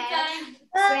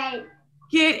 Great.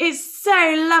 Good. It's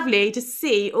so lovely to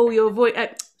see all your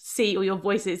see all your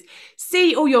voices,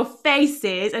 see all your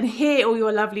faces and hear all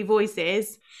your lovely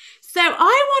voices. So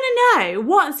I want to know,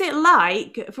 what's it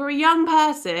like for a young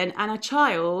person and a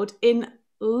child in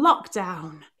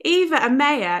lockdown? Eva and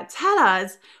Maya, tell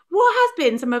us, what has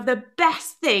been some of the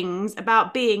best things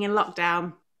about being in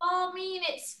lockdown? Well, I mean,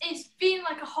 it's been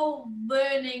like a whole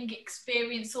learning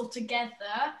experience altogether.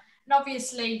 And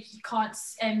obviously you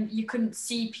couldn't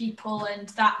see people, and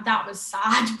that was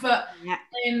sad, but yeah.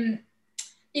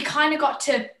 You kind of got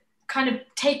to kind of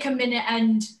take a minute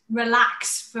and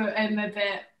relax for a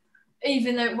bit,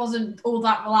 even though it wasn't all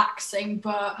that relaxing,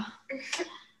 but...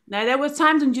 No, there was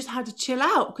times when you just had to chill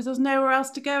out because there was nowhere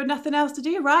else to go, nothing else to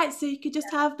do, right? So you could just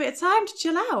have a bit of time to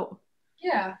chill out.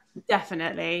 Yeah.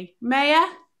 Definitely.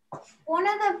 Maya? One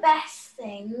of the best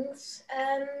things,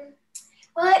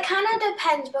 well, it kind of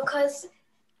depends because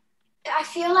I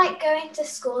feel like going to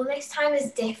school this time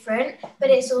is different, but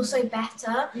it's also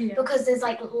better because there's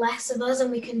like less of us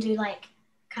and we can do like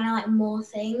kind of like more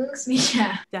things.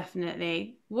 Yeah,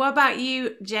 definitely. What about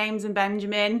you, James and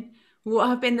Benjamin? What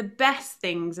have been the best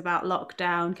things about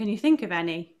lockdown? Can you think of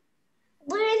any?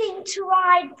 Learning to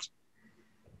ride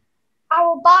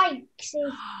our bikes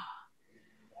is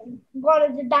one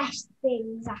of the best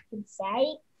things I can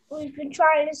say. We've been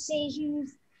trying to see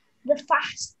who's the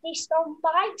fastest on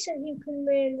bikes and who can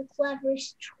learn the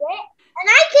cleverest trick. And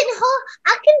I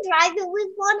can drive it with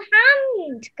one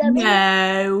hand.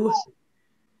 No.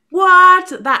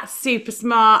 What? That's super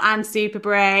smart and super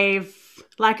brave.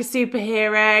 Like a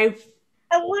superhero.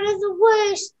 And one of the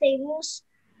worst things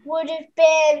would have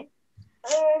been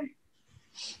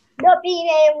not being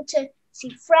able to see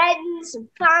friends and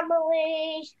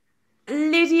family.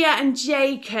 Lydia and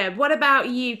Jacob, what about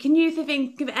you? Can you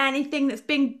think of anything that's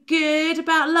been good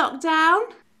about lockdown?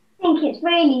 I think it's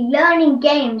really learning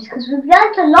games because we've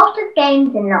learned a lot of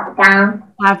games in lockdown.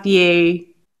 Have you?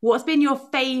 What's been your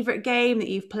favourite game that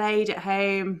you've played at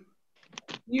home?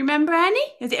 You remember any?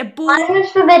 Is it a board? Mine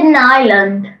was Forbidden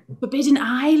Island. Forbidden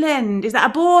Island. Is that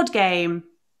a board game?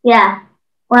 Yeah.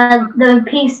 Where the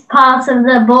parts of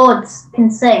the boards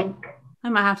can sync. I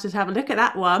might have to have a look at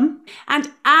that one. And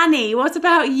Annie, what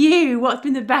about you? What's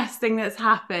been the best thing that's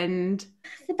happened?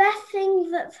 The best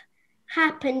thing that's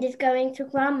happened is going to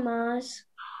Grandma's.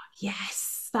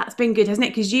 Yes, that's been good, hasn't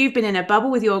it? Because you've been in a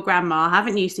bubble with your grandma,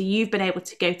 haven't you? So you've been able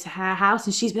to go to her house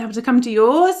and she's been able to come to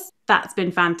yours. That's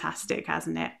been fantastic,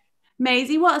 hasn't it?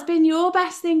 Maisie, what's been your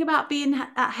best thing about being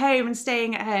at home and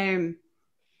staying at home?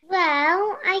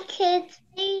 Well, I could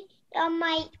stay on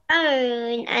my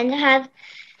own and have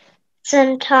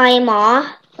some time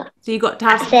off. So you got to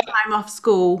have some time off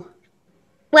school?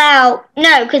 Well,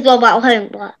 no, because what about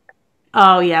homework?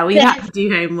 Oh yeah, well you have to do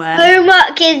homework.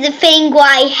 Homework is the thing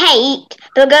I hate,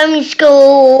 but going to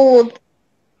school,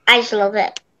 I just love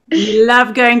it. You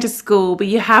love going to school, but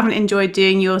you haven't enjoyed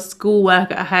doing your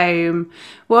schoolwork at home.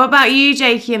 What about you,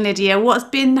 Jakey and Lydia? What's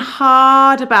been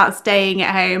hard about staying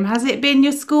at home? Has it been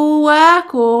your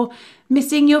schoolwork or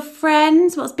missing your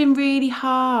friends? What's been really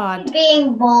hard?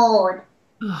 Being bored.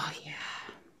 Oh, yeah.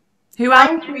 Who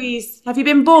else, Reese? Have you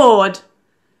been bored?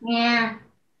 Yeah.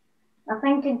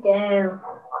 Nothing to do.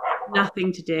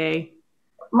 Nothing to do.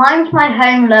 Mine's my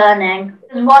home learning.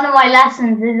 One of my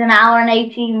lessons is an hour and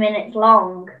 18 minutes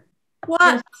long.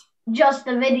 What? Just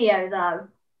the video, though.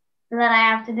 So then I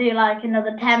have to do like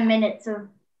another 10 minutes of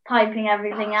typing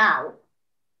everything out.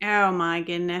 Oh, my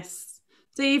goodness.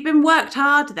 So you've been worked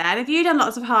hard then. Have you done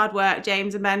lots of hard work,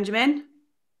 James and Benjamin?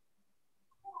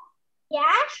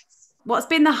 Yes. What's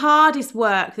been the hardest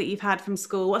work that you've had from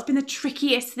school? What's been the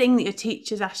trickiest thing that your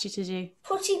teachers asked you to do?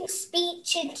 Putting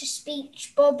speech into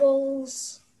speech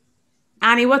bubbles.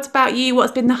 Annie, what about you?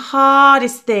 What's been the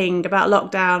hardest thing about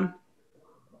lockdown?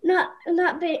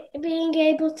 Not being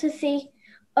able to see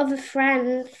other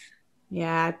friends.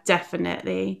 Yeah,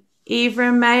 definitely. Eva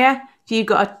and Maya, have you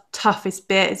got a toughest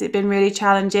bit? Has it been really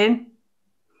challenging?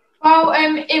 Well,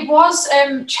 it was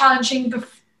challenging.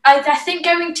 I think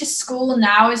going to school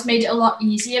now has made it a lot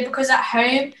easier because at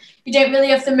home you don't really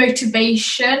have the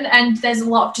motivation and there's a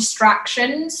lot of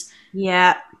distractions.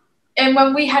 Yeah. And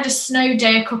when we had a snow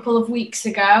day a couple of weeks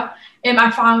ago,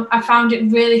 I found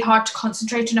it really hard to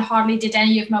concentrate and I hardly did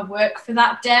any of my work for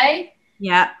that day.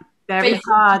 Yeah, very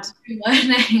hard.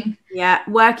 Learning. Yeah,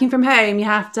 working from home, you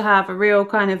have to have a real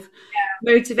kind of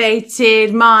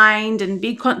motivated mind and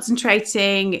be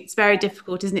concentrating. It's very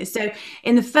difficult, isn't it? So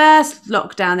in the first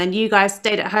lockdown, then you guys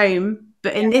stayed at home,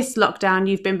 but in this lockdown,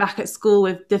 you've been back at school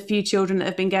with the few children that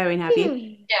have been going, have you?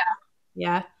 Yeah.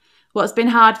 Yeah. What's been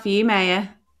hard for you, Maya?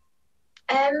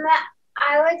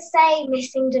 I would say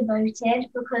missing Devoted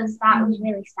because that was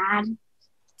really sad.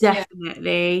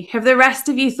 Definitely. Have the rest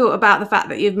of you thought about the fact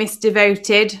that you've missed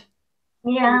Devoted?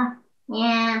 Yeah.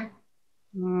 Yeah.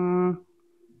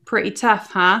 Pretty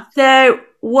tough, huh? So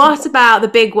what about the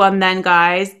big one then,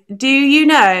 guys? Do you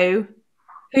know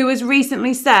who has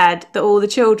recently said that all the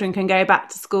children can go back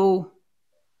to school?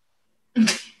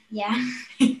 Yeah.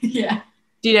 Yeah.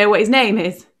 Do you know what his name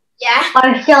is? Yeah.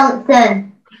 Boris Johnson.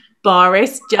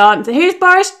 Boris Johnson. Who's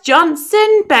Boris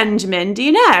Johnson, Benjamin? Do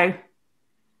you know?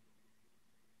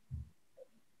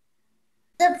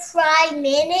 The Prime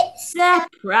Minister. The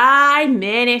Prime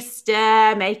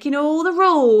Minister, making all the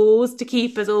rules to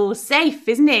keep us all safe,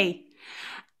 isn't he?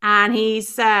 And he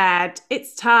said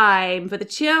it's time for the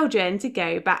children to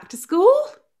go back to school.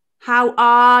 How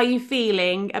are you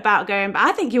feeling about going back?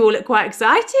 I think you all look quite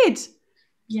excited.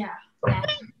 Yeah.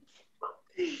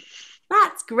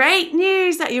 That's great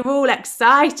news that you're all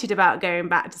excited about going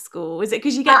back to school. Is it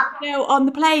because you get to go on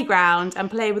the playground and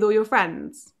play with all your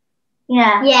friends?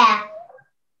 Yeah. Yeah.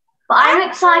 But I'm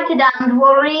excited and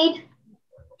worried.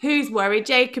 Who's worried?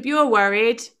 Jacob, you're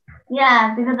worried?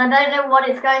 Yeah, because I don't know what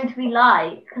it's going to be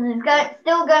like. Because it's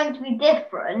still going to be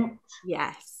different.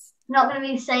 Yes. Not going to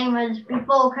be the same as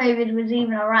before COVID was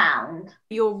even around.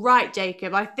 You're right,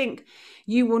 Jacob. I think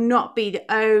you will not be the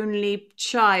only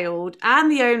child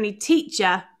and the only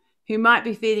teacher who might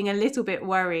be feeling a little bit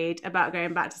worried about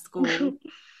going back to school.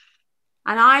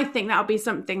 And I think that'll be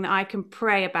something that I can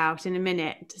pray about in a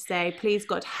minute to say, please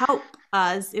God, help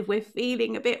us if we're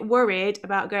feeling a bit worried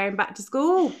about going back to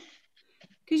school.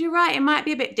 Because you're right, it might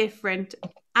be a bit different.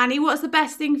 Annie, what's the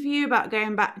best thing for you about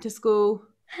going back to school?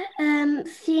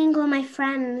 Seeing all my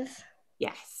friends.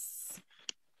 Yes,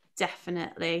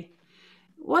 definitely.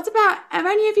 What about, are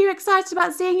any of you excited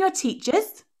about seeing your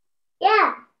teachers?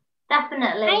 Yeah,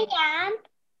 definitely. I am.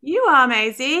 You are,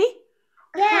 Maisie.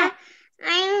 Yeah.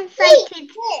 I'm excited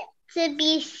to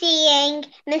be seeing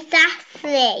Miss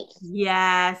Ashley.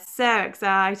 Yeah, so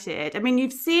excited. I mean,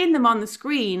 you've seen them on the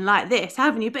screen like this,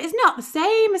 haven't you? But it's not the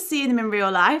same as seeing them in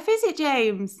real life, is it,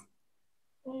 James?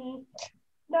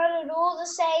 Not at all the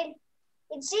same.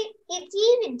 It's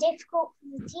even difficult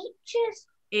for the teachers.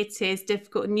 It is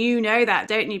difficult, and you know that,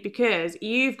 don't you? Because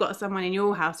you've got someone in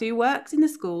your house who works in the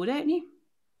school, don't you?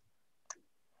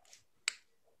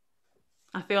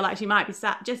 I feel like she might be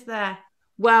sat just there.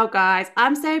 Well, guys,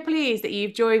 I'm so pleased that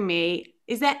you've joined me.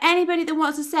 Is there anybody that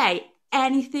wants to say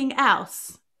anything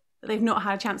else that they've not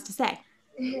had a chance to say?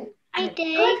 I do.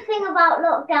 The good thing about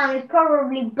lockdown is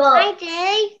probably books. I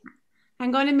do.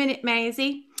 Hang on a minute,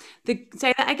 Maisie.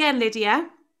 Say that again, Lydia.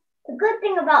 The good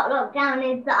thing about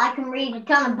lockdown is that I can read a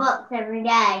ton of books every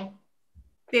day.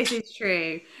 This is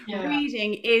true. Yeah.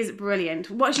 Reading is brilliant.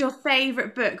 What's your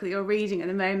favourite book that you're reading at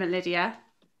the moment, Lydia?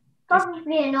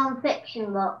 Probably a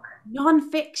non-fiction book.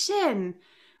 Non-fiction.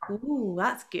 Ooh,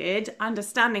 that's good.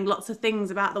 Understanding lots of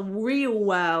things about the real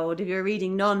world if you're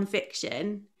reading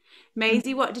non-fiction.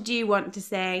 Maisie, what did you want to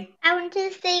say? I want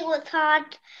to say what's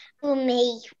hard for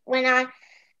me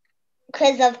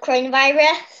because of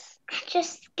coronavirus. I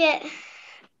just get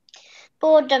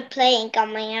bored of playing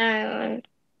on my own.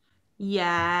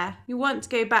 Yeah, you want to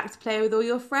go back to play with all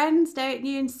your friends, don't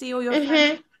you? And see all your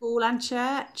friends at school and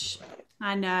church.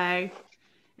 I know.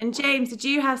 And James, did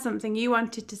you have something you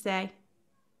wanted to say?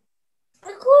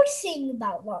 The good thing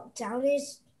about lockdown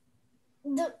is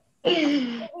that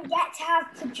we get to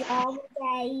have pajama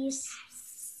days.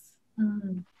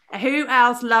 Who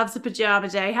else loves a pajama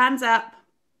day? Hands up.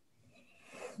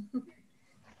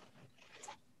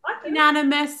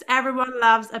 Unanimous. Everyone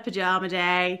loves a pajama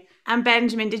day. And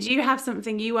Benjamin, did you have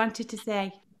something you wanted to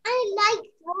say? I like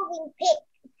drawing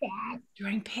pictures.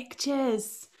 Drawing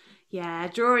pictures. Yeah,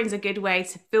 drawing's a good way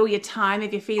to fill your time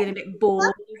if you're feeling a bit bored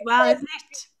as well, isn't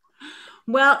it?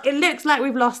 Well, it looks like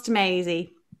we've lost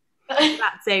Maisie.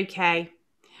 That's okay.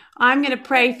 I'm going to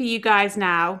pray for you guys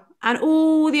now and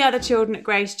all the other children at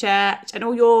Grace Church and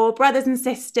all your brothers and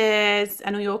sisters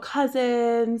and all your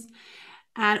cousins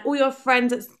and all your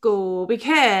friends at school,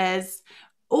 because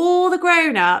all the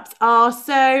grown-ups are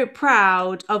so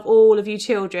proud of all of you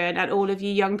children and all of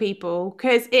you young people,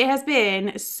 because it has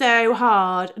been so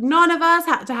hard. None of us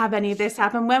had to have any of this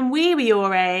happen when we were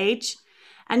your age.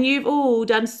 And you've all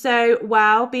done so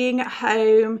well being at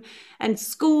home and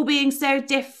school being so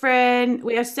different.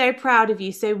 We are so proud of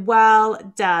you. So well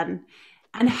done.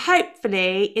 And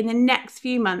hopefully in the next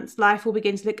few months, life will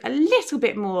begin to look a little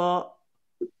bit more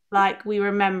like we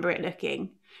remember it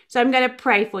looking. So I'm going to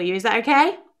pray for you. Is that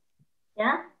okay?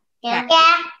 Yeah. Yeah.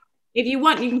 If you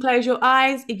want, you can close your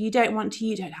eyes. If you don't want to,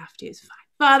 you don't have to. It's fine.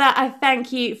 Father, I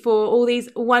thank you for all these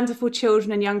wonderful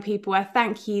children and young people. I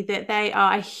thank you that they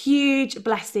are a huge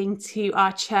blessing to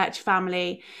our church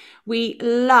family. We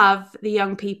love the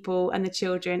young people and the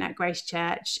children at Grace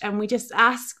Church, and we just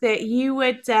ask that you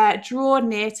would draw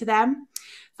near to them.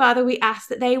 Father, we ask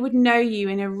that they would know you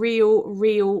in a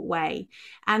real way,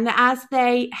 and that as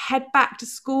they head back to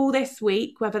school this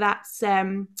week, whether that's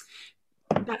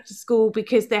back to school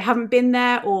because they haven't been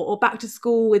there, or back to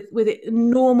school with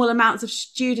normal amounts of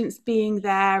students being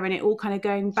there and it all kind of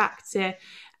going back to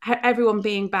everyone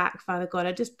being back, Father God,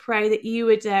 I just pray that you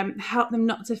would help them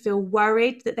not to feel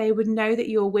worried, that they would know that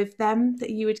you're with them,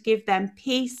 that you would give them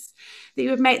peace, that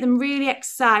you would make them really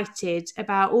excited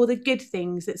about all the good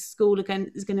things that school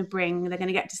is going to bring. They're going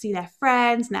to get to see their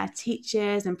friends and their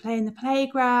teachers and play in the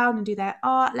playground and do their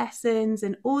art lessons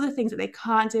and all the things that they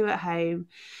can't do at home.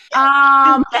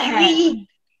 Amen.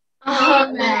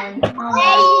 Amen.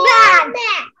 Amen.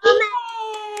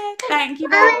 Thank you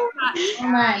very much.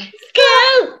 Amen.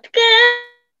 Go.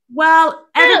 Well,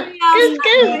 everybody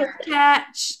else at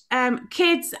church,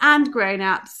 kids and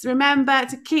grown-ups, remember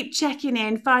to keep checking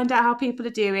in, find out how people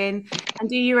are doing, and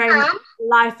do your own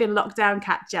life in lockdown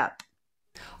catch-up.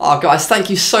 Oh, guys, thank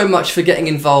you so much for getting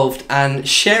involved and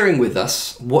sharing with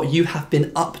us what you have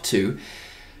been up to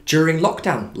during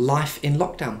lockdown, life in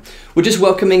lockdown. We're just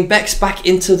welcoming Bex back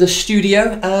into the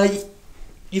studio.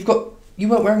 You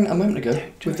weren't wearing it a moment ago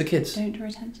with the kids. Don't draw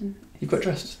attention. You got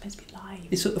dressed. It's supposed to be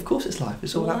live. Of course it's live.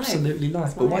 It's all live. absolutely live.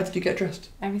 It's But live. why did you get dressed?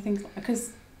 Everything's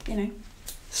because, you know.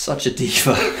 Such a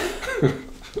diva.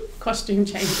 Costume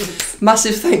changes.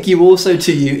 Massive thank you also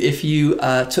to you if you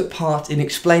took part in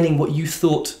explaining what you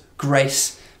thought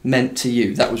grace meant to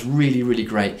you. That was really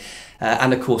great.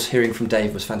 And of course, hearing from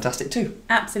Dave was fantastic too.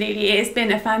 Absolutely. It's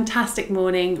been a fantastic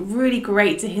morning. Really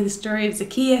great to hear the story of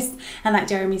Zacchaeus. And like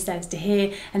Jeremy says, to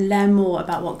hear and learn more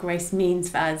about what grace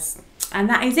means for us. And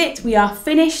that is it. We are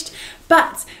finished.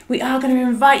 But we are going to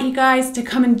invite you guys to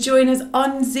come and join us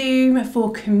on Zoom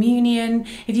for communion.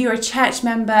 If you're a church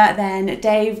member, then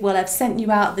Dave will have sent you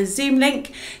out the Zoom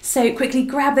link. So quickly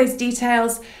grab those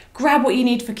details, grab what you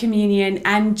need for communion,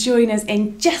 and join us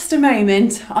in just a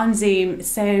moment on Zoom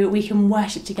so we can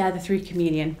worship together through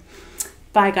communion.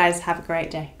 Bye guys, have a great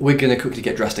day. We're going to quickly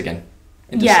get dressed again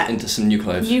into some new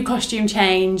clothes. New costume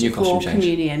change for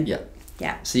communion. Yeah.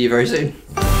 Yeah. See you very soon.